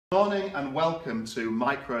Morning and welcome to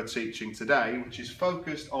Micro Teaching today, which is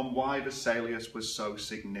focused on why Vesalius was so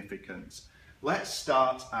significant. Let's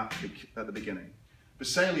start at the beginning.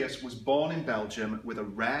 Vesalius was born in Belgium with a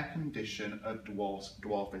rare condition of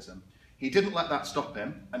dwarfism. He didn't let that stop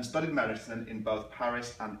him and studied medicine in both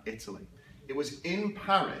Paris and Italy. It was in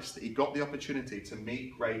Paris that he got the opportunity to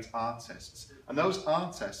meet great artists, and those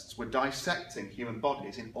artists were dissecting human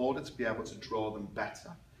bodies in order to be able to draw them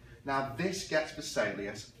better. Now this gets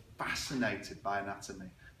Vesalius fascinated by anatomy,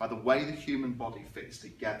 by the way the human body fits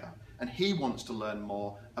together, and he wants to learn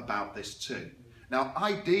more about this too. Now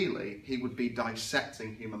ideally he would be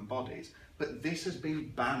dissecting human bodies, but this has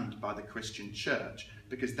been banned by the Christian church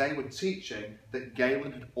because they were teaching that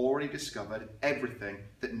Galen had already discovered everything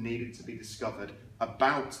that needed to be discovered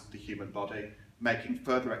about the human body, making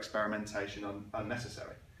further experimentation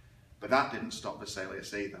unnecessary. But that didn't stop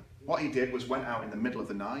Vesalius either. What he did was went out in the middle of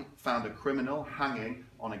the night, found a criminal hanging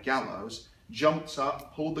on a gallows, jumped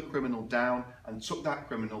up, pulled the criminal down and took that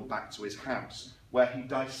criminal back to his house, where he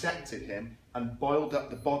dissected him and boiled up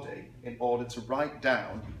the body in order to write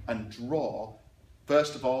down and draw,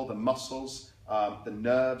 first of all, the muscles, the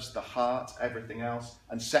nerves, the heart, everything else,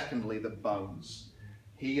 and secondly, the bones.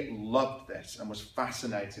 He loved this and was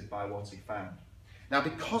fascinated by what he found. Now,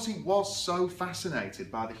 because he was so fascinated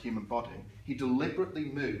by the human body, he deliberately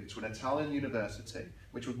moved to an Italian university,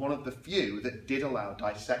 which was one of the few that did allow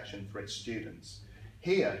dissection for its students.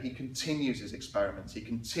 Here, he continues his experiments. He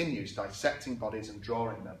continues dissecting bodies and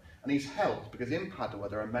drawing them. And he's helped because in Padua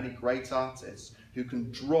there are many great artists who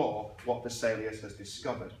can draw what Vesalius has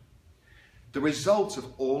discovered. The result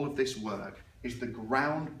of all of this work is the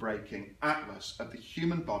groundbreaking atlas of the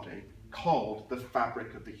human body called The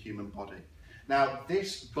Fabric of the Human Body. Now,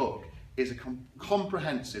 this book is a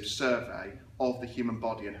comprehensive survey of the human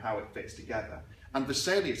body and how it fits together. And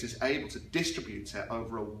Vesalius is able to distribute it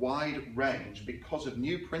over a wide range because of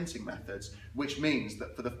new printing methods, which means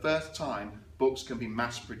that for the first time, books can be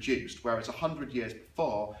mass-produced, whereas 100 years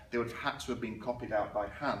before, they would have had to have been copied out by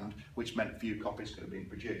hand, which meant few copies could have been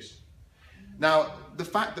produced. Now, the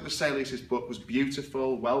fact that Vesalius' book was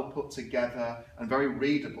beautiful, well put together, and very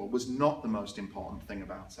readable was not the most important thing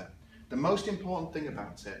about it. The most important thing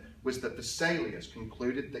about it was that Vesalius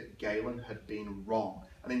concluded that Galen had been wrong.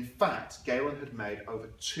 And in fact, Galen had made over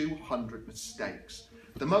 200 mistakes.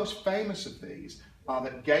 The most famous of these are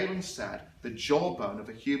that Galen said the jawbone of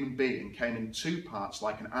a human being came in two parts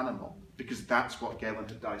like an animal, because that's what Galen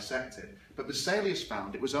had dissected. But Vesalius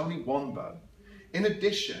found it was only one bone. In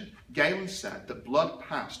addition, Galen said that blood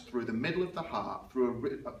passed through the middle of the heart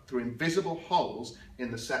through invisible holes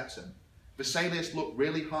in the septum. Vesalius looked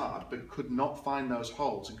really hard but could not find those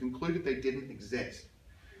holes and concluded they didn't exist.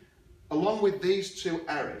 Along with these two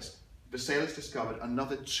errors, Vesalius discovered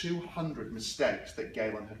another 200 mistakes that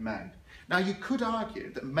Galen had made. Now you could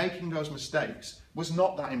argue that making those mistakes was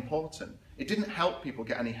not that important. It didn't help people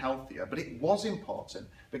get any healthier, but it was important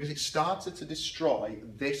because it started to destroy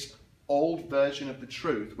this old version of the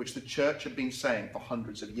truth which the church had been saying for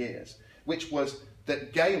hundreds of years, which was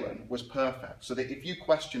that Galen was perfect, so that if you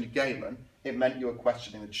questioned Galen, it meant you were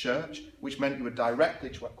questioning the church, which meant you were directly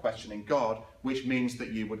questioning God, which means that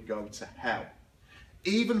you would go to hell.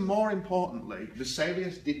 Even more importantly,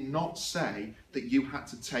 Vesalius did not say that you had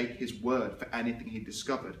to take his word for anything he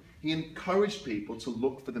discovered. He encouraged people to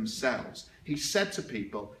look for themselves. He said to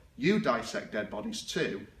people, you dissect dead bodies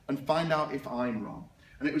too, and find out if I'm wrong.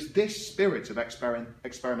 And it was this spirit of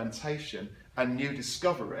experimentation and new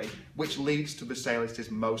discovery which leads to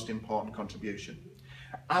Vesalius' most important contribution.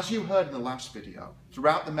 As you heard in the last video,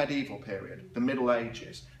 throughout the medieval period, the Middle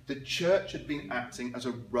Ages, the church had been acting as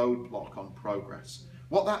a roadblock on progress.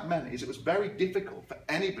 What that meant is it was very difficult for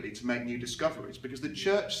anybody to make new discoveries because the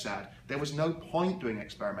church said there was no point doing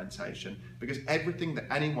experimentation because everything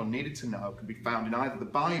that anyone needed to know could be found in either the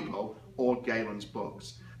Bible or Galen's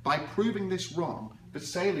books. By proving this wrong,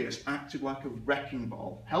 Vesalius acted like a wrecking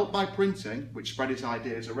ball. Helped by printing, which spread his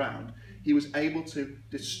ideas around, he was able to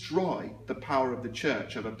destroy the power of the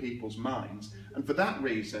church over people's minds, and for that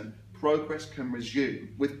reason, progress can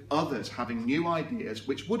resume, with others having new ideas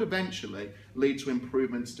which would eventually lead to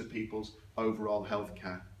improvements to people's overall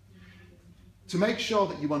healthcare. To make sure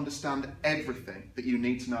that you understand everything that you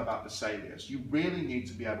need to know about Vesalius, you really need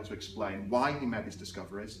to be able to explain why he made his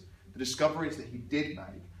discoveries, the discoveries that he did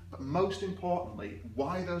make, but most importantly,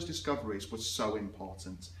 why those discoveries were so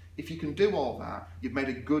important. If you can do all that, you've made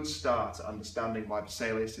a good start at understanding why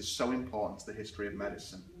Vesalius is so important to the history of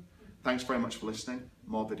medicine. Thanks very much for listening.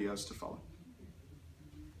 More videos to follow.